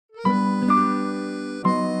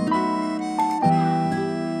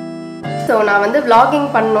So நான் வந்து vlogging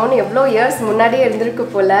பண்ணணும்னு எவ்வளோ இயர்ஸ் முன்னாடியே இருந்திருக்கு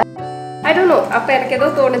போல. I don't know. அப்போ எனக்கு ஏதோ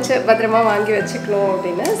தோணுச்சு பத்திரமா வாங்கி வச்சுக்கணும்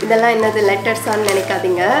அப்படின்னு. இதெல்லாம் என்னது லெட்டர்ஸான்னு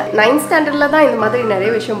நினைக்காதீங்க. 9th ஸ்டாண்டர்ட்ல தான் இந்த மாதிரி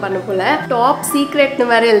நிறைய விஷயம் பண்ண போல. டாப் சீக்ரெட்னு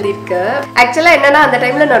வேற எழுதிருக்கு. ஆக்சுவலா என்னன்னா அந்த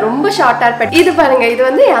டைம்ல நான் ரொம்ப ஷார்ட் ஹேர் பண்ணேன். இது பாருங்க, இது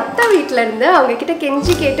வந்து என் அத்தை வீட்டுல இருந்து அவங்க கிட்ட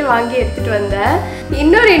கெஞ்சி கேட்டு வாங்கி எடுத்துட்டு வந்தேன்.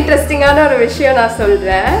 இன்னொரு இன்ட்ரெஸ்டிங்கான ஒரு விஷயம் நான்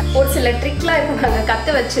சொல்றேன். ஒரு சில ட்ரிக்லாம் இப்போ நாங்கள்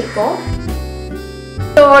கற்று வச்சிருக்கோம்.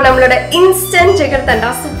 ஸோ நம்மளோட இன்ஸ்டன்ட் ஜிகர்தண்டா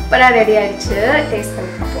சூப்பரா ரெடி ஆயிடுச்சு. டேஸ்ட்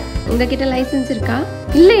பண்ணி பார்ப்போம். உங்ககிட்ட லைசன்ஸ் இருக்கா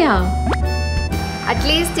இல்லையா?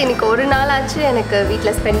 அட்லீஸ்ட் இன்னைக்கு ஒரு நாளாச்சு எனக்கு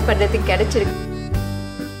வீட்டில் ஸ்பெண்ட் பண்ணுறதுக்கு கிடைச்சிருக்கு.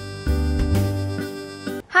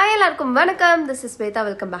 ஹாய் எல்லாருக்கும் வணக்கம். This is Shweta.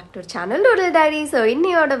 Welcome back to channel doodle diary. So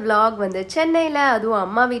இன்னையோட vlog வந்து சென்னையில், அதுவும்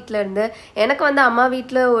அம்மா வீட்டில் இருந்து. எனக்கு வந்து அம்மா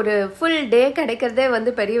வீட்டில் ஒரு ஃபுல் டே கிடைக்கிறதே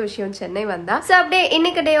வந்து பெரிய விஷயம் சென்னை வந்தா. ஸோ அப்படியே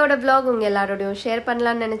இன்னைக்கு டேயோட vlog உங்கள் எல்லாரோடையும் ஷேர்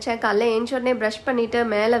பண்ணலான்னு நினச்சேன். காலைல ஏஞ்சோடனே ப்ரஷ் பண்ணிட்டு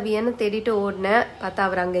மேலே வியன்னு தேடிட்டு ஓடினேன். பார்த்தா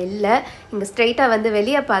அவர் அங்கே இல்லை. இங்கே ஸ்ட்ரெயிட்டாக வந்து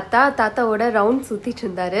வெளியே பார்த்தா தாத்தாவோட ரவுண்ட் சுற்றிட்டு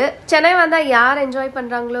இருந்தாரு. சென்னை வந்தால் யார் என்ஜாய்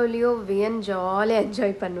பண்ணுறாங்களோ இல்லையோ வியன் ஜாலியாக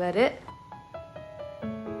என்ஜாய் பண்ணுவார்.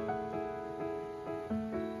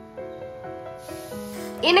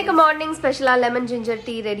 இன்னைக்கு மார்னிங் ஸ்பெஷலா லெமன் ஜிஞ்சர்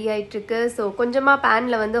டீ ரெடி ஆயிட்டு இருக்கு. ஸோ கொஞ்சமா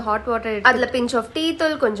பேன்ல வந்து ஹாட் வாட்டர், அதுல பிஞ்ச் ஆஃப் டீ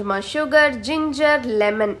தூள், கொஞ்சமா சுகர், ஜிஞ்சர்,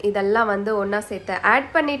 லெமன் இதெல்லாம் வந்து ஒன்னா சேர்த்து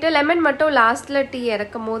ஆட் பண்ணிட்டு, லெமன் மட்டும் லாஸ்ட்ல டீ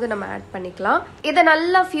இறக்கும் போது நம்ம ஆட் பண்ணிக்கலாம். இதை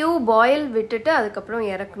நல்லா ஃபியூ பாயில் விட்டுட்டு அதுக்கப்புறம்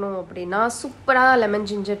இறக்கணும் அப்படின்னா சூப்பரா லெமன்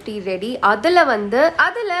ஜிஞ்சர் டீ ரெடி.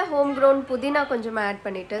 அதுல ஹோம் க்ரோன் புதினா கொஞ்சமா ஆட்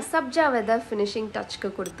பண்ணிட்டு சப்ஜா விதை ஃபினிஷிங்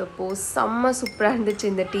டச்சுக்கு கொடுத்தப்போ செம்ம சூப்பரா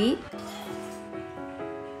இருந்துச்சு இந்த டீ.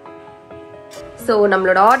 ஸோ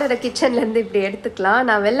நம்மளோட ஆர்டரை கிச்சன்லேருந்து இப்படி எடுத்துக்கலாம்.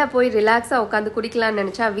 நான் வெளில போய் ரிலாக்ஸாக உட்காந்து குடிக்கலான்னு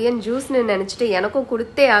நினச்சா வியன் ஜூஸ்ன்னு நினச்சிட்டு எனக்கும்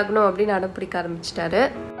கொடுத்தே ஆகணும் அப்படின்னு அடம் பிடிக்க ஆரம்பிச்சிட்டாரு.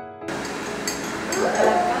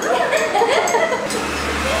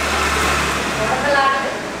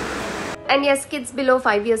 அண்ட் எஸ், கிட்ஸ் பிலோ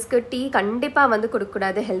 5 இயர்ஸ்க்கு டீ கண்டிப்பாக வந்து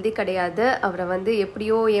கொடுக்கக்கூடாது, ஹெல்தி கிடையாது. அவரை வந்து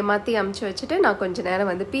எப்படியோ ஏமாற்றி அமுச்சு வச்சுட்டு நான் கொஞ்ச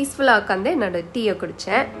நேரம் வந்து பீஸ்ஃபுல்லாக உட்காந்து என்னோட டீயை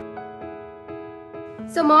குடித்தேன்.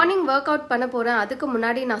 ஸோ மார்னிங் ஒர்க் அவுட் பண்ண போகிறேன். அதுக்கு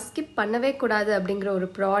முன்னாடி நான் ஸ்கிப் பண்ணவே கூடாது அப்படிங்கிற ஒரு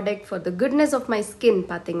product for the goodness of my skin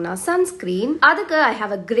பார்த்தீங்கன்னா சன்ஸ்க்ரீன். அதுக்கு I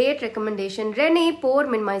have a great recommendation. Rene bore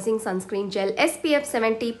minimising sunscreen gel SPF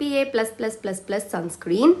 70 PA++++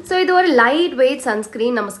 sunscreen. So இது ஒரு லைட் வெயிட்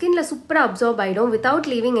சன்ஸ்க்ரீன். நம்ம ஸ்கின்ல சூப்பராக அப்சர்வ் ஆகிடும் without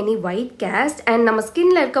leaving any white caste. And நம்ம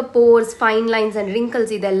ஸ்கின்ல இருக்க force, fine lines and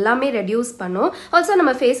wrinkles இது எல்லாமே ரெடியூஸ் பண்ணும். ஆல்சோ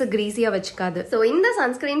நம்ம ஃபேஸை கிரீஸியாக வச்சுக்காது. ஸோ இந்த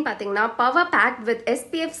சன்ஸ்க்ரீன் பார்த்தீங்கன்னா power fact with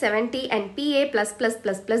SPF 70 and PA+++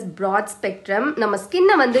 broad spectrum. நம்ம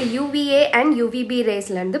ஸ்கின்னை வந்து UVA and UVB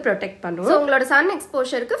ரேஸ்ல இருந்து ப்ரொடெக்ட் பண்ணும். ஸோ உங்களோட சன்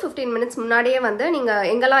எக்ஸ்போஷருக்கு 15 மினிட்ஸ் முன்னாடியே வந்து நீங்க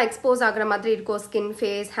எங்கெல்லாம் எக்ஸ்போஸ் ஆகிற மாதிரி இருக்கோ ஸ்கின்,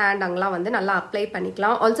 ஃபேஸ், ஹேண்ட் அங்கெல்லாம் வந்து நல்லா அப்ளை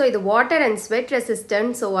பண்ணிக்கலாம். ஆல்சோ இது water and sweat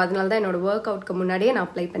resistant. So அதனால தான் என்னோட ஒர்க் அவுட்க்கு முன்னாடியே நான்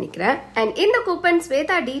அப்ளை பண்ணிக்கிறேன். அண்ட் இந்த கூப்பன்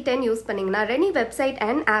ஸ்வேதா D10 யூஸ் பண்ணீங்கன்னா ரெனி வெப்சைட்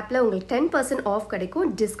அண்ட் ஆப்ல உங்களுக்கு 10% ஆஃப்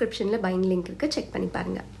கிடைக்கும். டிஸ்கிரிப்ஷன்ல பையிங் லிங்க் இருக்கு, செக் பண்ணி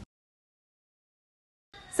பாருங்க.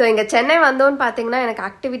 ஸோ இங்கே சென்னை வந்தோன்னு பார்த்தீங்கன்னா எனக்கு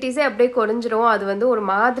ஆக்டிவிட்டீஸே அப்படியே குறைஞ்சிரும். அது வந்து ஒரு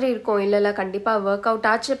மாதிரி இருக்கும். இல்லை கண்டிப்பாக ஒர்க் அவுட்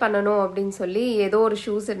ஆச்சு பண்ணணும் அப்படின்னு சொல்லி ஏதோ ஒரு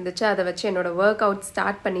ஷூஸ் இருந்துச்சு, அதை வச்சு என்னோட ஒர்க் அவுட்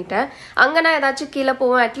ஸ்டார்ட் பண்ணிட்டேன். அங்கே நான் ஏதாச்சும் கீழே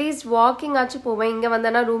போவேன், அட்லீஸ்ட் வாக்கிங் ஆச்சு போவேன். இங்கே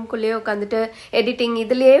வந்தேன்னா ரூம்குள்ளேயே உட்காந்துட்டு எடிட்டிங்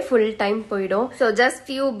இதுலேயே ஃபுல் டைம் போயிடும். So just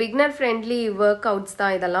few beginner friendly work outs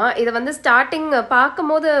தான் இதெல்லாம். இதை வந்து ஸ்டார்டிங்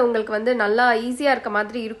பார்க்கும் போது உங்களுக்கு வந்து நல்லா ஈஸியாக இருக்க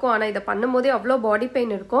மாதிரி இருக்கும். ஆனால் இதை பண்ணும்போதே அவ்வளோ பாடி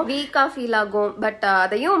பெயின் இருக்கும், வீக்காக ஃபீல் ஆகும். பட்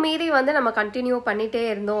அதையும் மீறி வந்து நம்ம கண்டினியூ பண்ணிட்டே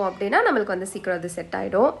இருந்தோம் அப்படின்னா நம்மளுக்கு வந்து சீக்கிரம் அது செட்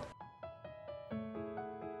ஆயிடும்.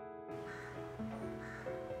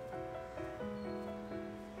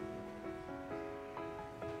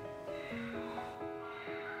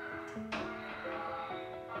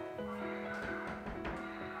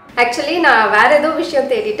 ஆக்சுவலி நான் வேற ஏதோ விஷயம்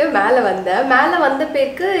தேடிட்டு மேலே வந்த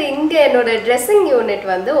பேருக்கு இங்கே என்னோட ட்ரெஸ்ஸிங் யூனிட்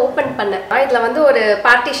வந்து ஓப்பன் பண்ணேன். இதில் வந்து ஒரு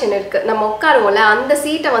பார்ட்டிஷன் இருக்குது, நம்ம உட்காருவோம்ல அந்த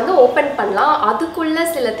சீட்டை வந்து ஓப்பன் பண்ணலாம். அதுக்குள்ள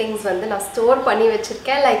சில திங்ஸ் வந்து நான் ஸ்டோர் பண்ணி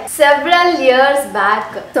வச்சிருக்கேன், like several years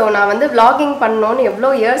back. So நான் வந்து vlogging பண்ணணும்னு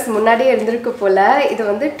எவ்வளோ இயர்ஸ் முன்னாடியே இருந்திருக்கு போல. இது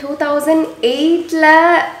வந்து 2008ல்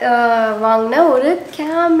வாங்கின ஒரு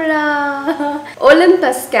கேமரா,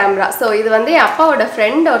 ஒலிம்பஸ் கேமரா. ஸோ இது வந்து என் அப்பாவோட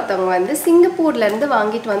ஃப்ரெண்ட் ஒருத்தவங்க வந்து சிங்கப்பூர்லேருந்து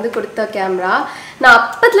வாங்கிட்டு வந்து கொடுத்த கேமரா. நான்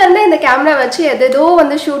அப்பத்துலேருந்தே இந்த கேமரா வச்சு எதோ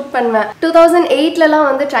வந்து ஷூட் பண்ணுவேன். 2008லலாம்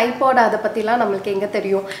வந்து ட்ரைபாட் அதை பற்றிலாம் நம்மளுக்கு எங்கே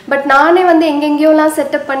தெரியும். பட் நானே வந்து எங்கெங்கேயோலாம்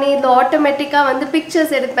செட்டப் பண்ணி இந்த ஆட்டோமேட்டிக்காக வந்து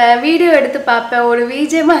பிக்சர்ஸ் எடுப்பேன், வீடியோ எடுத்து பார்ப்பேன், ஒரு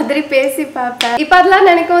விஜே மாதிரி பேசி பார்ப்பேன். இப்போ அதெல்லாம்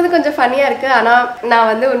நினைக்கும் போது கொஞ்சம் ஃபன்னியாக இருக்குது. ஆனால் நான்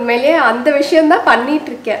வந்து உண்மையிலேயே அந்த விஷயம் தான்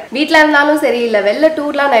பண்ணிட்டு இருக்கேன். வீட்டில் இருந்தாலும் சரி, இல்லை வெளில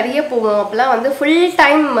டூர்லாம் நிறைய போவோம், அப்போலாம் வந்து ஃபுல்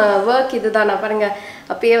டைம் ஒர்க் இதுதான். நான் பாருங்கள்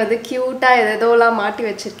அப்பயே வந்து க்யூட்டாக எதோலாம் மாட்டி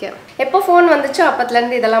வச்சுருக்கேன். எப்போ ஃபோன் வந்துச்சோ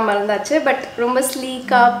அப்பத்துலேருந்து இதெல்லாம் மறந்தாச்சு. பட் ரொம்ப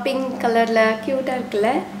ஸ்லீக்காக பிங்க் கலரில் க்யூட்டாக இருக்குல்ல.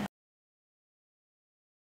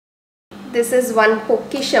 திஸ் இஸ் ஒன்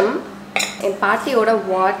பொக்கிஷம். என் பாட்டியோட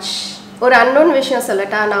வாட்ச். ஒரு அன்னோன் விஷயம்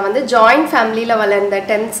சொல்லட்டா, நான் வந்து ஜாயிண்ட் ஃபேமிலியில் வளர்ந்தேன்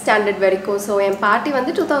 10th ஸ்டாண்டர்ட் வரைக்கும். ஸோ என் பாட்டி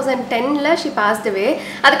வந்து 2010 ஷி பாஸ்ட் அவே.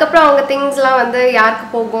 அதுக்கப்புறம் அவங்க திங்ஸ்லாம் வந்து யாருக்கு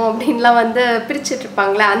போகும் அப்படின்லாம் வந்து பிரிச்சுட்டு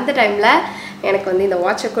இருப்பாங்களே, அந்த டைமில் எனக்கு வந்து இந்த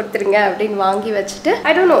வாட்சை கொடுத்துருங்க அப்படின்னு வாங்கி வச்சுட்டு,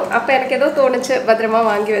 ஐ டோன்ட் நோ, அப்போ எனக்கு ஏதோ தோணுச்சு பத்திரமா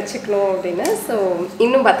வாங்கி வச்சுக்கணும் அப்படின்னு. ஸோ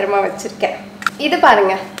இன்னும் பத்திரமா வச்சுருக்கேன். இது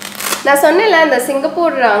பாருங்க, நான் சொன்னேன்ல அந்த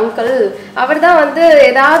சிங்கப்பூர் அங்கிள், அவர் தான் வந்து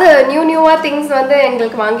ஏதாவது நியூவாக திங்ஸ் வந்து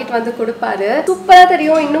எங்களுக்கு வாங்கிட்டு வந்து கொடுப்பாரு. சூப்பராக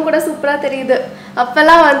தெரியும், இன்னும் கூட சூப்பராக தெரியுது.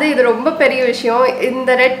 அப்போல்லாம் வந்து இது ரொம்ப பெரிய விஷயம்.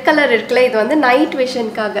 இந்த ரெட் கலர் இருக்குல்ல, இது வந்து நைட்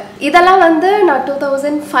விஷனுக்காக. இதெல்லாம் வந்து நான்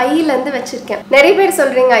 2005லேருந்து வச்சுருக்கேன். நிறைய பேர்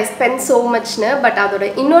சொல்கிறீங்க ஐ ஸ்பெண்ட் ஸோ மச்னு, பட் அதோட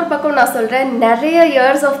இன்னொரு பக்கம் நான் சொல்கிறேன், நிறைய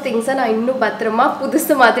இயர்ஸ் ஆஃப் திங்ஸை நான் இன்னும் பத்திரமா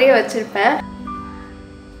புதுசு மாதிரியே வச்சுருப்பேன்.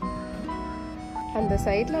 அந்த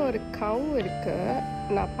சைடில் ஒரு கவ் இருக்கு,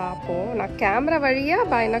 நான் பார்ப்போம். நான் கேமரா வழியாக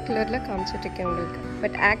பைனாகுலரில் காமிச்சிட்டு இருக்கேன் உங்களுக்கு,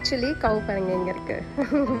 பட் ஆக்சுவலி கவ் பாருங்க இங்கே இருக்கு.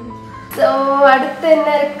 ஸோ அடுத்து என்ன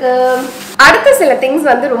இருக்கு? அடுத்த சில திங்ஸ்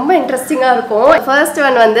வந்து ரொம்ப இன்ட்ரெஸ்டிங்காக இருக்கும். ஃபர்ஸ்ட்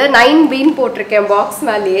ஒன் வந்து 9 பீன் போட்டிருக்கேன் பாக்ஸ்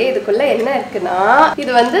மேலேயே. இதுக்குள்ள என்ன இருக்குன்னா,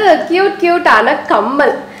 இது வந்து கியூட்டான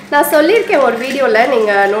கம்மல். நான் சொல்லியிருக்கேன் ஒரு வீடியோவில்,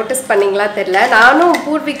 நீங்கள் நோட்டீஸ் பண்ணிங்களா தெரியல. நானும்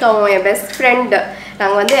பூர்விகாவும் என் பெஸ்ட் ஃப்ரெண்டு,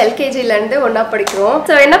 நாங்கள் வந்து எல்கேஜிலேருந்து ஒன்றா படிக்கிறோம்.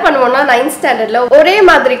 ஸோ என்ன பண்ணுவோம்னா 9th ஸ்டாண்டர்டில் ஒரே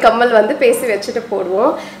மாதிரி கம்மல் வந்து பேசி வச்சுட்டு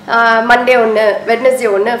போடுவோம். மண்டே ஒன்று, வெட்னஸ்டே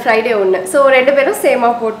ஒன்று, ஃப்ரைடே ஒன்று. ஸோ 2 பேரும்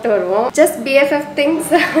சேமாக போட்டு வருவோம். Just BFF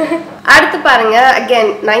things. அடுத்து பாருங்க, அகேன்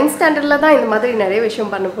 9th ஸ்டாண்டர்டில் தான் இந்த மாதிரி நிறைய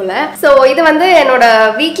விஷயம் பண்ண போல. ஸோ இது வந்து என்னோட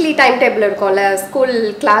வீக்லி டைம் டேபிள் இருக்கும்ல, ஸ்கூல்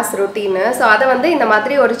கிளாஸ் ரொட்டீனு. ஸோ அதை வந்து இந்த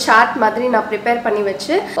மாதிரி ஒரு சார்ட் மாதிரி நான் ப்ரிப்பேர் பண்ணி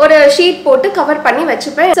வச்சு ஒரு ஷீட் போட்டு கவர் பண்ணி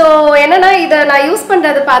வச்சுப்பேன். ஸோ என்னன்னா, இதை நான் யூஸ்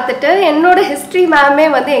பண்ணுறதை பார்த்துட்டு என்னோட ஹிஸ்ட்ரி மேமே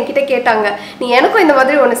வந்து என்கிட்ட கேட்டாங்க, நீ எனக்கும் இந்த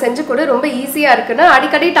மாதிரி ஒன்று செஞ்சு கொடு, ரொம்ப ஈஸியாக இருக்குன்னு.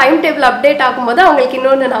 அடிக்கடி டைம் டேபிள் அப்டேட் ஆகும்போது அவங்களுக்கு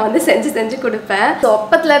இன்னொன்று நான் வந்து செஞ்சு கொடுப்பேன். ஸோ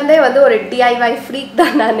அப்பத்துலேருந்தே வந்து ஒரு DIY ஃப்ரீக்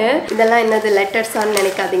தான் நான். இதெல்லாம் என்னது லெட்டர்ஸான்னு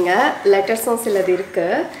நினைக்காதீங்க, லெட்டர்ஸும் சிலது இருக்கு.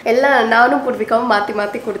 எல்லாம் நானும் பூர்விகாவும்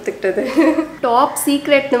மாற்றி கொடுத்துக்கிட்டது. டாப்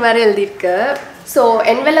சீக்ரெட்னு வேற எழுதியிருக்கு. ஸோ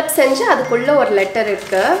என்வெலப் செஞ்சு அதுக்குள்ள ஒரு லெட்டர்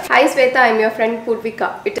இருக்கு. High Shweta, I'm your friend Poorvika.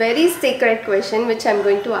 It's very secret question which I'm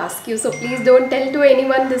going to ask you. So please don't tell to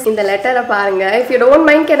anyone this. இந்த லெட்டரை பாருங்க. If you don't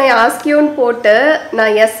mind can I ask யூன்னு போட்டு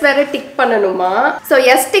நான் எஸ் வேற டிக் பண்ணணுமா? So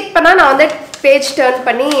S tick பண்ணால் நான் வந்து பேஜ் டர்ன்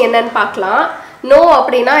பண்ணி என்னன்னு பார்க்கலாம். நோ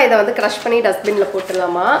அப்படின்னா இதை வந்து க்ரஷ் பண்ணி டஸ்ட்பின்ல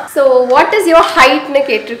போட்டுடலாமா? So what is your ஹைட்னு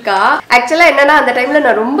கேட்டிருக்கா. ஆக்சுவலாக என்னன்னா, அந்த டைமில்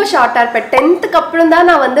நான் ரொம்ப ஷார்ட்டாக இருப்பேன். 10th அப்புறம் தான்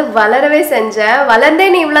நான் வந்து வளரவே செஞ்சேன்.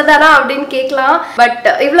 வளர்ந்தேன் நீ இவ்வளோதானா அப்படின்னு கேட்கலாம், பட்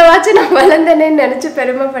இவ்வளோவாச்சும் நான் வளர்ந்தேனேன்னு நினச்சி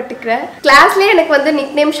பெருமைப்பட்டுக்கிறேன். கிளாஸ்லேயே எனக்கு வந்து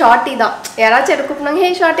நிக் நேம் ஷார்ட்டி தான். யாராச்சும் எனக்கு கூப்பிட்டாங்க,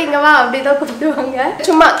 ஹே ஷார்ட்டி இங்கே வா அப்படி தான் கூப்பிடுவாங்க.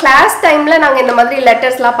 சும்மா கிளாஸ் டைமில் நாங்கள் இந்த மாதிரி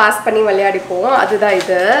லெட்டர்ஸ்லாம் பாஸ் பண்ணி விளையாடிப்போம். அதுதான்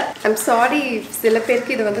இது. ஐம் சாரி, சில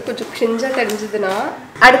பேருக்கு இது வந்து கொஞ்சம் கிரிஞ்சாக தெரிஞ்சுதுன்னா.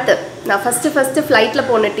 அடுத்து நான் ஃபஸ்ட்டு ஃப்ளைட்டில்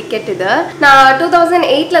போன டிக்கெட் இது. நான்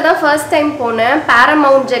 2008 தான் ஃபர்ஸ்ட் டைம் போனேன்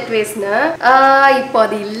பேரமவுண்ட் ஜெட்வேஸ்னு. இப்போ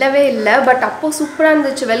அது இல்லவே இல்லை, பட் அப்போது சூப்பராக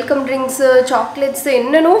இருந்துச்சு. வெல்கம் ட்ரிங்க்ஸு, சாக்லேட்ஸு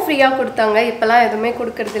என்னென்னோ ஃப்ரீயாக கொடுத்தாங்க. இப்போலாம் எதுவுமே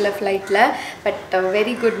கொடுக்கறது இல்லை ஃப்ளைட்டில், பட்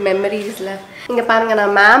வெரி குட் மெமரிஸில். இங்கே பாருங்கள்,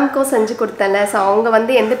 நான் மேம்க்கும் செஞ்சு கொடுத்தேன்ல. ஸோ அவங்க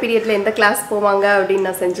வந்து எந்த பீரியடில் எந்த கிளாஸ் போவாங்க அப்படின்னு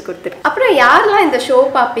நான் செஞ்சு கொடுத்துருக்கேன். அப்புறம் யாரெல்லாம் இந்த ஷோ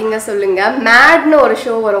பார்ப்பீங்க சொல்லுங்கள். மேட்னு ஒரு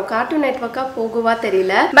ஷோ வரும், கார்ட்டூன் நெட்வொர்க்காக போகுவா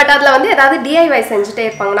தெரியல, பட் அதில் வந்து ஏதாவது DIY செஞ்சுட்டே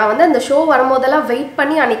இருப்பாங்க. நான் வந்து அந்த ஷோ வரும்போதெல்லாம் வெயிட்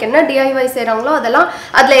பண்ணி அன்றைக்கி என்ன DIY செய்கிறாங்களோ அதெல்லாம்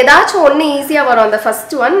அதில் ஏதாச்சும் ஒன்று ஈஸியாக வரும். அந்த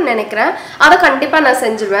ஃபர்ஸ்ட் ஒன் நினைக்கிறேன், அதை கண்டிப்பாக நான்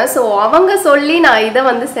செஞ்சுருவேன். ஸோ அவங்க சொல்லி நான் இதை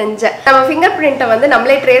வந்து செஞ்சேன். நம்ம ஃபிங்கர் பிரிண்ட்டை வந்து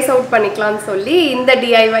நம்மளே ட்ரேஸ் அவுட் பண்ணிக்கலாம்னு சொல்லி இந்த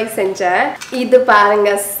DIY செஞ்சேன். இது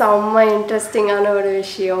பாருங்க, செம்ம இன்ட்ரெஸ்டிங்கான ஒரு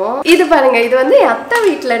விஷயம். இது பாருங்க, இது வந்து என் அத்தை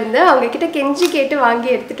வீட்டில இருந்து அவங்க கிட்ட கெஞ்சி கேட்டு வாங்கி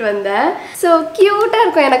எடுத்துட்டு வந்தேன். ஸோ கியூட்டாக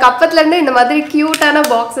இருக்கும். எனக்கு அப்பத்துலேருந்து இந்த மாதிரி கியூட்டான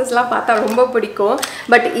பாக்ஸஸ்லாம் பார்த்தா ரொம்ப பிடிக்கும்.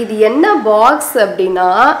 பட் இது என்ன பாக்ஸ் அப்படின்னா,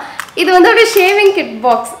 இது வந்து ஒரு ஷேவிங் கிட்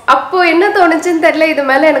பாக்ஸ். அப்போ என்ன தோணுச்சுன்னு தெரியல, இது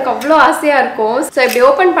மேலே எனக்கு அவ்வளோ ஆசையாக இருக்கும். ஸோ இப்படி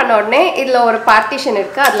ஓப்பன் பண்ண உடனே இதில் ஒரு பார்ட்டிஷன்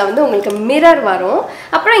இருக்குது, அதில் வந்து உங்களுக்கு மிரர் வரும்.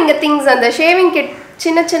 அப்புறம் இங்கே திங்ஸ், அந்த ஷேவிங் கிட்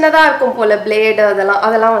சின்னதாக இருக்கும் போல், பிளேடு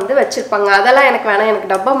அதெல்லாம் வந்து வச்சுருப்பாங்க. அதெல்லாம் எனக்கு வேணாம், எனக்கு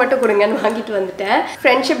டப்பா மட்டும் கொடுங்கன்னு வாங்கிட்டு வந்துட்டேன்.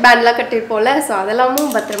 ஃப்ரெண்ட்ஷிப் பேண்ட்லாம் கட்டிருப்போல, ஸோ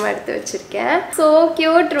அதெல்லாமும் பத்திரமா எடுத்து வச்சுருக்கேன். ஸோ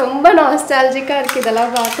கியூட், ரொம்ப நாஸ்டாலஜிக்காக இருக்குது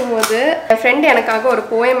இதெல்லாம் பார்க்கும்போது. என் ஃப்ரெண்டு எனக்காக ஒரு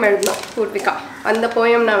போயம் எழுதணும், பூர்விகா. அந்த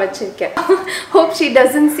போயம் நான் வச்சுருக்கேன். Hope she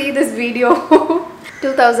doesn't see this video.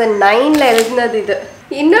 2009 எழுதினது இது.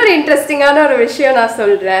 இன்னொரு இன்ட்ரெஸ்டிங்கான ஒரு விஷயம் நான்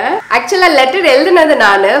சொல்கிறேன். ஆக்சுவலாக லெட்டர் எழுதுனது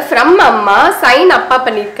நான், ஃப்ரம் அம்மா, சைன் அப்பா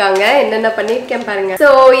பண்ணியிருக்காங்க. என்னென்ன பண்ணியிருக்கேன் பாருங்க. ஸோ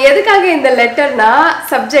எதுக்காக இந்த லெட்டர்னா,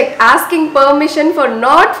 subject asking permission for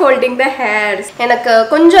not folding the hairs. எனக்கு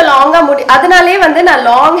கொஞ்சம் லாங்காக அதனாலே வந்து நான்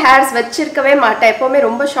லாங் ஹேர்ஸ் வச்சிருக்கவே மாட்டேன். எப்போவுமே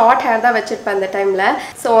ரொம்ப ஷார்ட் ஹேர் தான் வச்சிருப்பேன் அந்த டைமில்.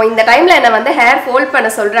 ஸோ இந்த டைமில் என்னை வந்து ஹேர் ஃபோல்ட்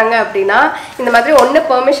பண்ண சொல்கிறாங்க அப்படின்னா, இந்த மாதிரி ஒன்று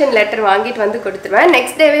பெர்மிஷன் லெட்டர் வாங்கிட்டு வந்து கொடுத்துருவேன்.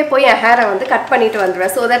 நெக்ஸ்ட் டேவே போய் என் ஹேரை வந்து கட் பண்ணிட்டு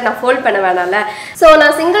வந்துடுவேன். ஸோ தட் நான் ஃபோல்ட் பண்ண வேணாம்ல. ஸோ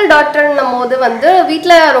நான் சிங்கிள் டாட்டர்ன்னும் போது வந்து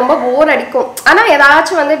வீட்ல ரொம்ப போர் அடிக்கும். ஆனா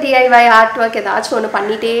ஏதாச்சும் வந்து DIY ஆர்ட் ஒர்க் ஏதாச்சும் ஒன்று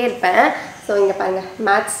பண்ணிட்டே இருப்பேன். ஸோ இங்க பாருங்க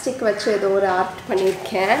மேட்ச் ஸ்டிக் வச்சு ஏதோ ஒரு ஆர்ட்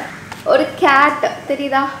பண்ணியிருக்கேன். ஒரு கேட்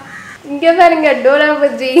தெரியுதா? இங்க பாருங்க டோரா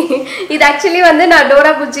புஜ்ஜி. இது ஆக்சுவலி வந்து நான்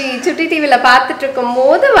டோரா புஜ்ஜி சுட்டி டிவில பார்த்துட்டு இருக்கும்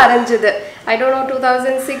போது வரைஞ்சது. ஐ டோன்ட் நோ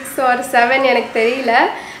 2006 or 7 எனக்கு தெரியல.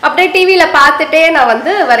 அப்படியே டிவியில பார்த்துட்டே நான்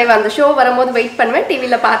வந்து வரைவேன். அந்த ஷோ வரும்போது வெயிட் பண்ணுவேன்,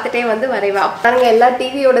 டிவியில பார்த்துட்டே வந்து வரைவேன். பாருங்க எல்லா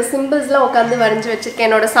டிவியோட சிம்பிள்ஸ்லாம் உட்காந்து வரைஞ்சி வச்சிருக்கேன்.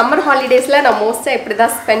 என்னோட சம்மர் ஹாலிடேஸ்ல நான் மோஸ்டா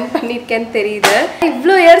இப்படிதான் ஸ்பெண்ட் பண்ணியிருக்கேன்னு தெரியுது.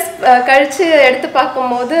 இவ்வளோ இயர்ஸ் கழிச்சு எடுத்து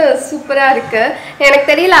பார்க்கும்போது சூப்பரா இருக்கு. எனக்கு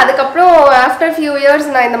தெரியல அதுக்கப்புறம் ஆஃப்டர் ஃபியூ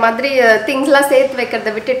இயர்ஸ் நான் இந்த மாதிரி திங்ஸ்லாம் சேர்த்து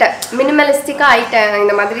வைக்கிறத விட்டுட்டேன். மினிமலிஸ்டிக்கா ஆயிட்டேன்,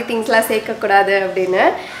 இந்த மாதிரி திங்ஸ்லாம் சேர்க்கக்கூடாது அப்படின்னு.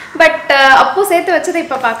 பட் அப்போ சேர்த்து வச்சது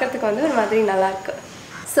இப்போ பார்க்கறதுக்கு வந்து ஒரு மாதிரி நல்லா இருக்கு.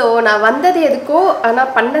 ஸோ நான் வந்தது எதுக்கோ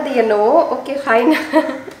ஆனால் பண்ணது என்னவோ. Okay fine.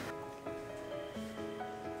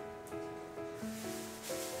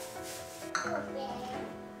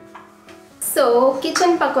 ஸோ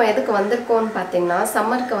கிச்சன் பக்கம் எதுக்கு வந்திருக்கோன்னு பார்த்தீங்கன்னா,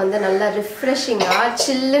 சம்மருக்கு வந்து நல்லா ரிஃப்ரெஷிங்காக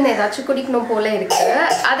சில்லுன்னு ஏதாச்சும் குடிக்கணும் போல இருக்கு.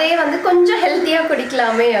 அதே வந்து கொஞ்சம் ஹெல்த்தியாக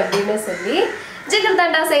குடிக்கலாமே அப்படின்னு சொல்லி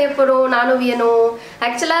ஜிகர்தண்டா செய்ய போகிறோம். நானும் வியனும்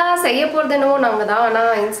ஆக்சுவலாக செய்ய போகிறதுனோ நாங்கள் தான்,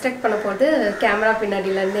 ஆனால் இன்ஸ்ட்ரக்ட் பண்ண போகிறது கேமரா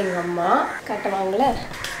பின்னாடியிலேருந்து எங்கள் அம்மா. காட்டுவாங்களே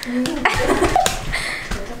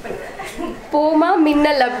போமா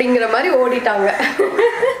மின்னல் அப்படிங்கிற மாதிரி ஓடிட்டாங்க.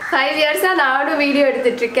 5 இயர்ஸாக நானும் வீடியோ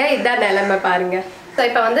எடுத்துட்டு இருக்கேன். இதுதான் நிலைமை பாருங்க. ஸோ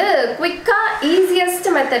இப்போ வந்து குவிக்காக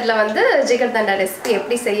ஈஸியஸ்ட் மெத்தடில் வந்து ஜிகர்தண்டா ரெசிபி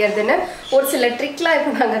எப்படி செய்யறதுன்னு ஒரு சில ட்ரிக்லாம்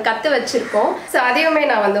இப்போ நாங்கள் கற்று வச்சுருக்கோம். ஸோ அதையுமே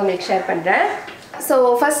நான் வந்து உங்களுக்கு ஷேர் பண்ணுறேன். ஸோ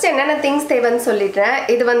ஃபர்ஸ்ட் என்னென்ன திங்ஸ் தேவைன்னு சொல்லிடுறேன்.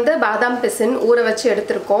 இது வந்து பாதாம் பிசின் ஊற வச்சு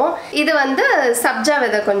எடுத்திருக்கோம். இது வந்து சப்ஜா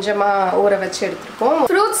விதை கொஞ்சமாக ஊற வச்சு எடுத்திருக்கோம்.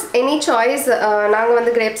 Fruits any choice. நாங்கள்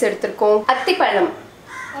வந்து கிரேப்ஸ் எடுத்திருக்கோம். அத்திப்பழம்,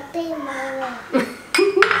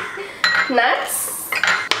 நட்ஸ்,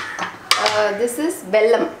 திஸ் இஸ்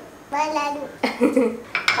வெல்லம்,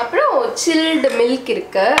 அப்புறம் சில்டு மில்க்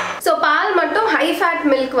இருக்கு. ஸோ பால் மட்டும் ஹை ஃபேட்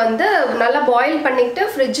மில்க் வந்து நல்லா பாயில் பண்ணிட்டு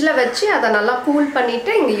ஃப்ரிட்ஜில் வச்சு அதை நல்லா கூல்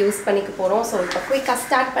பண்ணிட்டு இங்கே யூஸ் பண்ணிக்க போகிறோம். ஸோ இப்போ குயிக்காக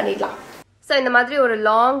ஸ்டார்ட் பண்ணிடலாம். ஸோ இந்த மாதிரி ஒரு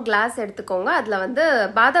லாங் கிளாஸ் எடுத்துக்கோங்க. அதில் வந்து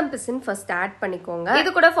பாதாம் பிசின் ஃபர்ஸ்ட் ஆட் பண்ணிக்கோங்க.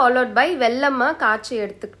 இது கூட ஃபாலோட் பை வெல்லமா காய்ச்சி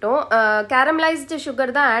எடுத்துக்கிட்டோம். கேரமலைஸ்டு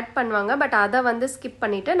சுகர் தான் ஆட் பண்ணுவாங்க, பட் அதை வந்து ஸ்கிப்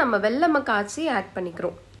பண்ணிட்டு நம்ம வெல்லமா காய்ச்சி ஆட்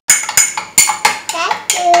பண்ணிக்கிறோம்.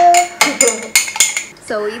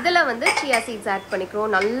 ஸோ இதில் வந்து சியா சீட்ஸ் ஆட் பண்ணிக்கிறோம்.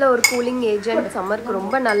 நல்ல ஒரு கூலிங் ஏஜென்ட், சம்மருக்கு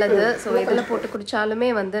ரொம்ப நல்லது. ஸோ இதில் போட்டு குடித்தாலுமே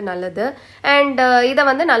வந்து நல்லது. அண்ட் இதை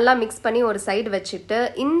வந்து நல்லா மிக்ஸ் பண்ணி ஒரு சைடு வச்சுட்டு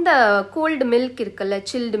இந்த கூல்டு மில்க் இருக்குல்ல,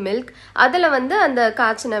 சில்டு மில்க், அதில் வந்து அந்த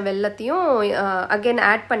காய்ச்சின வெல்லத்தையும் அகெயின்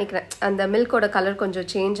ஆட் பண்ணிக்கிறேன். அந்த மில்கோட கலர் கொஞ்சம்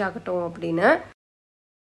சேஞ்ச் ஆகட்டும் அப்படின்னு.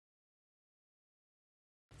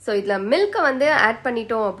 ஸோ இதில் மில்கை வந்து ஆட்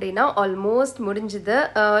பண்ணிட்டோம் அப்படின்னா ஆல்மோஸ்ட் முடிஞ்சுது.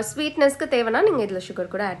 ஸ்வீட்னஸ்க்கு தேவைன்னா நீங்கள் இதில்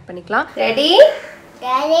சுகர் கூட ஆட் பண்ணிக்கலாம். ரெடி?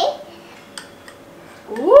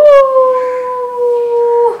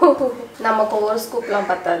 நமக்கு ஒரு ஸ்கூப்லாம்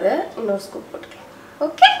பத்தாது, இன்னொரு ஸ்கூப் போட்டுக்கலாம்.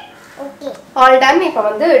 Okay all done. இப்போ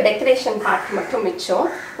வந்து டெக்கரேஷன் பார்ட் மட்டும் மிச்சம்.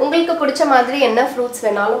 உங்களுக்கு பிடிச்ச மாதிரி என்ன ஃப்ரூட்ஸ்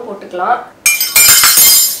வேணாலும் போட்டுக்கலாம்.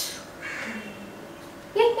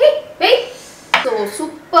 ஸோ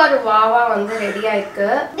சூப்பர் வாவா வந்து ரெடியா இருக்கு.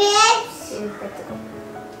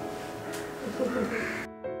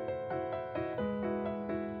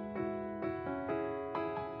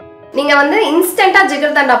 நீங்க வந்து இன்ஸ்டன்டா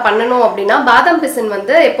ஜிகர்தண்டா பண்ணணும் அப்படின்னா பாதாம் பிசின்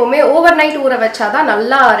வந்து எப்பவுமே ஓவர் நைட் ஊற வச்சாதான்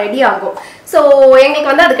நல்லா ரெடி ஆகும். ஸோ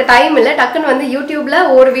எங்களுக்கு வந்து அதுக்கு டைம் இல்லை. டக்குன்னு வந்து யூடியூப்ல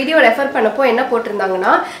ஒரு வீடியோ ரெஃபர் பண்ணப்போ என்ன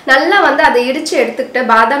போட்டிருந்தாங்கன்னா, நல்லா வந்து அதை இடிச்சு எடுத்துக்கிட்டு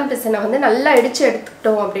பாதாம் பிசினை வந்து நல்லா இடிச்சு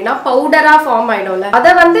எடுத்துக்கிட்டோம் அப்படின்னா பவுடரா ஃபார்ம் ஆயிடும்ல,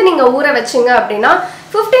 அதை வந்து நீங்க ஊற வச்சிங்க அப்படின்னா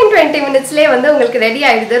 15-20 மினிட்ஸ்லேயே வந்து உங்களுக்கு ரெடி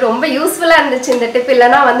ஆயிடுது. ரொம்ப யூஸ்ஃபுல்லா இருந்துச்சு இந்த டிப்.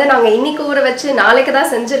 இல்லைன்னா வந்து நாங்கள் இன்னைக்கு ஊற வச்சு நாளைக்கு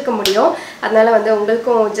தான் செஞ்சிருக்க முடியும். அதனால வந்து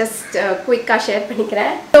உங்களுக்கும் ஜஸ்ட் குயிக்கா ஷேர்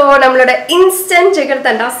பண்ணிக்கிறேன். ஸோ நம்மளோட இன்ஸ்டன்ட்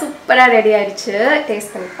ஜிகர்தண்டா சூப்பரா ரெடி ஆயிடுச்சு.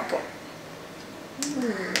 டேஸ்ட் பண்ணி பார்ப்போம்.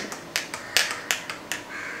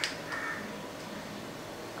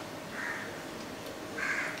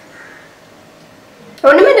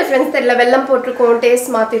 ஒண்ணுமே டிஃபரன்ஸ் தெரியல. வெல்லம் போட்டிருக்கோம், டேஸ்ட்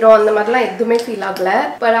மாத்திரும், அந்த மாதிரிலாம் எதுவுமே ஃபீல் ஆகல.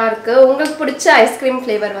 சூப்பரா இருக்கு. உங்களுக்கு பிடிச்ச ஐஸ்கிரீம்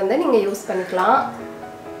ஃபிளேவர் வந்து நீங்க யூஸ் பண்ணிக்கலாம்.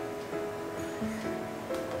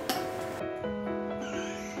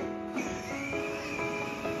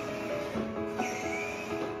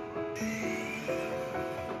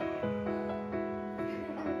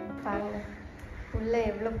 பாருங்க உள்ள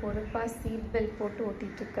எவ்வளவு பொறுப்பா சீட் பெல்ட் போட்டு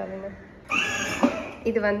ஓட்டிட்டு இருக்காருன்னு.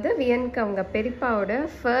 இது வந்து வியனுக்கு அவங்க பெரியப்பாவோட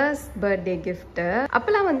ஃபர்ஸ்ட் பர்த்டே கிஃப்ட்.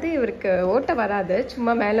 அப்பெல்லாம் வந்து இவருக்கு ஓட்ட வராது,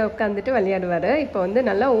 சும்மா மேலே உட்காந்துட்டு விளையாடுவாரு. இப்போ வந்து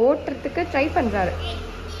நல்லா ஓட்டுறதுக்கு ட்ரை பண்றாரு.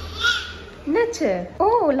 என்னாச்சு? ஓ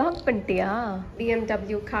லாக் பண்ணிட்டியா?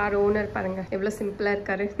 BMW கார் ஓனர் பாருங்க எவ்வளவு சிம்பிளா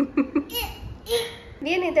இருக்காரு.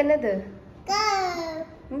 வியன் இது என்னது?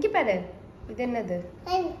 இங்க பாரு. இது என்னது?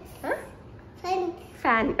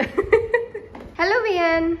 ஃபேன். ஹலோ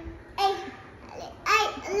வியன்.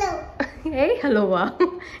 ஏய் ஹலோவா?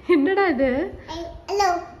 என்னடா இது?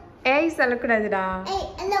 ஏய் சொல்லக்கூடாதுடா.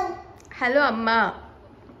 ஹலோ அம்மா.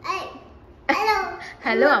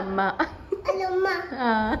 ஹலோ அம்மா.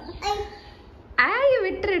 ஏய்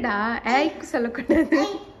விட்டுருடா. ஏய்க்கு சொல்லக்கூடாது.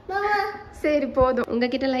 சரி போதும்.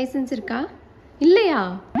 உங்ககிட்ட லைசன்ஸ் இருக்கா? இல்லையா?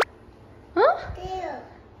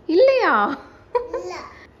 இல்லையா?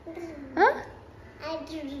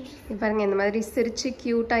 பாருங்க இந்த மாதிரி சிரிச்சு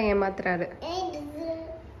கியூட்டா ஏமாத்துறாரு.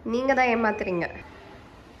 நீங்க தான் ஏமாத்துறீங்க.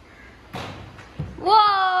 வா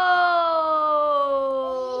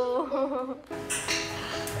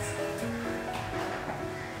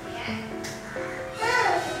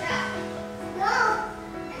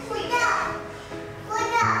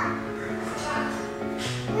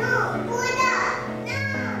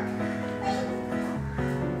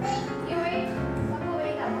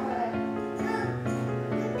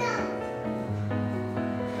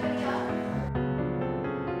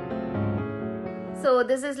so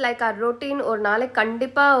this is like R routine. ஒரு நாளைக்கு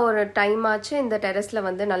கண்டிப்பாக ஒரு டைம் ஆச்சு இந்த டெரஸில்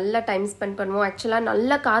வந்து நல்ல டைம் ஸ்பெண்ட் பண்ணுவோம். ஆக்சுவலாக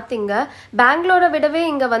நல்ல காற்றுங்க. பெங்களூரை விடவே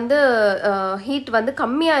இங்கே வந்து ஹீட் வந்து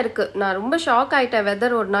கம்மியாக இருக்குது. நான் ரொம்ப ஷாக் ஆகிட்டேன்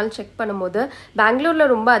வெதர் ஒரு நாள் செக் பண்ணும்போது.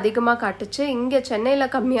 பெங்களூரில் ரொம்ப அதிகமாக காட்டுச்சு, இங்கே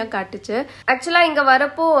சென்னையில் கம்மியாக காட்டுச்சு. ஆக்சுவலாக இங்கே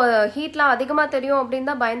வரப்போ ஹீட்லாம் அதிகமாக தெரியும்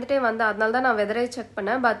அப்படின்னு தான் பயந்துட்டே வந்தேன். அதனால தான் நான் வெதரை செக்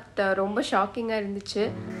பண்ணேன். பட் ரொம்ப ஷாக்கிங்காக இருந்துச்சு.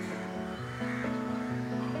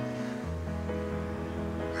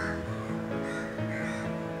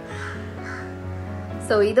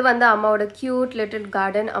 ஸோ இது வந்து அம்மாவோட க்யூட் லிட்டில்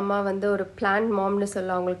கார்டன். அம்மா வந்து ஒரு பிளான்ட் மாம்னு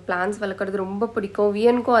சொல்லலாம். அவங்களுக்கு பிளான்ஸ் வளர்க்குறது ரொம்ப பிடிக்கும்.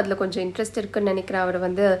 வியனுக்கும் அதில் கொஞ்சம் இன்ட்ரெஸ்ட் இருக்குன்னு நினைக்கிறேன். அவர்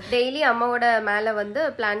வந்து டெய்லி அம்மாவோட மேலே வந்து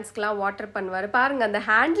பிளான்ட்ஸ்க்கெலாம் வாட்டர் பண்ணுவார். பாருங்கள் அந்த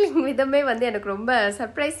ஹேண்ட்லிங் விதமே வந்து எனக்கு ரொம்ப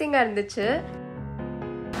சர்ப்ரைசிங்காக இருந்துச்சு.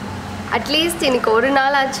 அட்லீஸ்ட் இன்னைக்கு ஒரு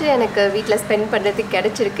நாளாச்சு எனக்கு வீட்டில் ஸ்பெண்ட் பண்ணுறதுக்கு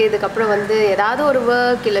கிடச்சிருக்கு. இதுக்கப்புறம் வந்து ஏதாவது ஒரு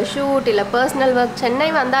ஒர்க் இல்லை ஷூட் இல்லை பர்சனல் ஒர்க். சென்னை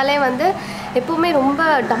வந்தாலே வந்து எப்போவுமே ரொம்ப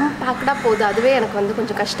டம்ப் பேக்கடாக போகுது. அதுவே எனக்கு வந்து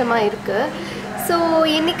கொஞ்சம் கஷ்டமாக இருக்குது. ஸோ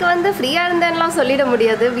இன்றைக்கி வந்து ஃப்ரீயாக இருந்தேன்லாம் சொல்லிட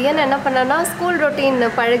முடியாது. வியன் என்ன பண்ணேன்னா ஸ்கூல் ரொட்டீன்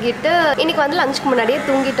பழகிட்டு இன்றைக்கி வந்து லஞ்சுக்கு முன்னாடியே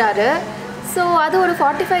தூங்கிட்டாரு. ஸோ அது ஒரு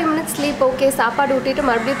 45 மினிட்ஸ் ஸ்லீப். ஓகே சாப்பாடு ஊட்டிட்டு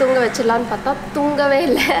மறுபடியும் தூங்க வச்சிடலான்னு பார்த்தா தூங்கவே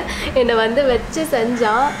இல்லை. என்னை வந்து வச்சு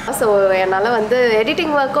செஞ்சான். ஸோ என்னால் வந்து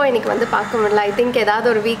எடிட்டிங் ஒர்க்கும் இன்றைக்கி வந்து பார்க்க முடியல. ஐ திங்க் ஏதாவது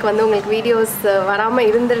ஒரு வீக் வந்து உங்களுக்கு வீடியோஸ் வராமல்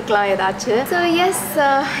இருந்திருக்கலாம் ஏதாச்சும். ஸோ எஸ்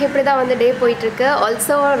இப்படி தான் வந்து டே போயிட்டுருக்கு.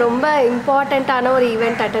 ஆல்சோ ரொம்ப இம்பார்ட்டண்ட்டான ஒரு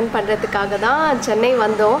ஈவெண்ட் அட்டென்ட் பண்ணுறதுக்காக தான் சென்னை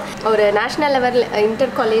வந்தோம். ஒரு national level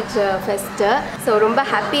inter college fest. So ரொம்ப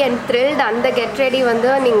ஹாப்பி அண்ட் த்ரில்டு. அந்த கெட் ரெடி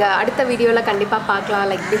வந்து நீங்கள் அடுத்த வீடியோவில் கண்டிப்பாக பார்க்கலாம்,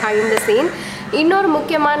 லைக் பிஹைண்ட் த சீன். இன்னொரு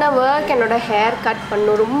முக்கியமான ஒர்க் என்னோட ஹேர் கட்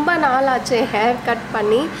பண்ணும். ரொம்ப நாள் ஆச்சு ஹேர் கட்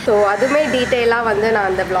பண்ணி. ஸோ அதுவுமே டீட்டெயிலாக வந்து நான்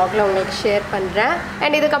அந்த வ்ளாகில் உங்களுக்கு ஷேர் பண்ணுறேன்.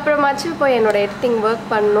 அண்ட் இதுக்கப்புறமாச்சு இப்போ என்னோட எடிட்டிங் ஒர்க்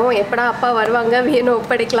பண்ணணும். எப்படா அப்பா வருவாங்க வேணும்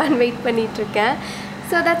ஒப்படைக்கலான்னு வெயிட் பண்ணிகிட்ருக்கேன்.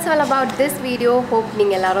 So that's all about this video. Hope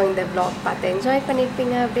நீங்கள் எல்லோரும் இந்த வ்ளாக் பார்த்து என்ஜாய்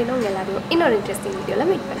பண்ணியிருப்பீங்க அப்படின்னு உங்கள் எல்லோரும் இன்னொரு இன்ட்ரெஸ்டிங்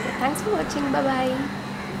வீடியோவில் மீட் பண்ணுறேன். தேங்க்ஸ் ஃபார் வாட்சிங். பை.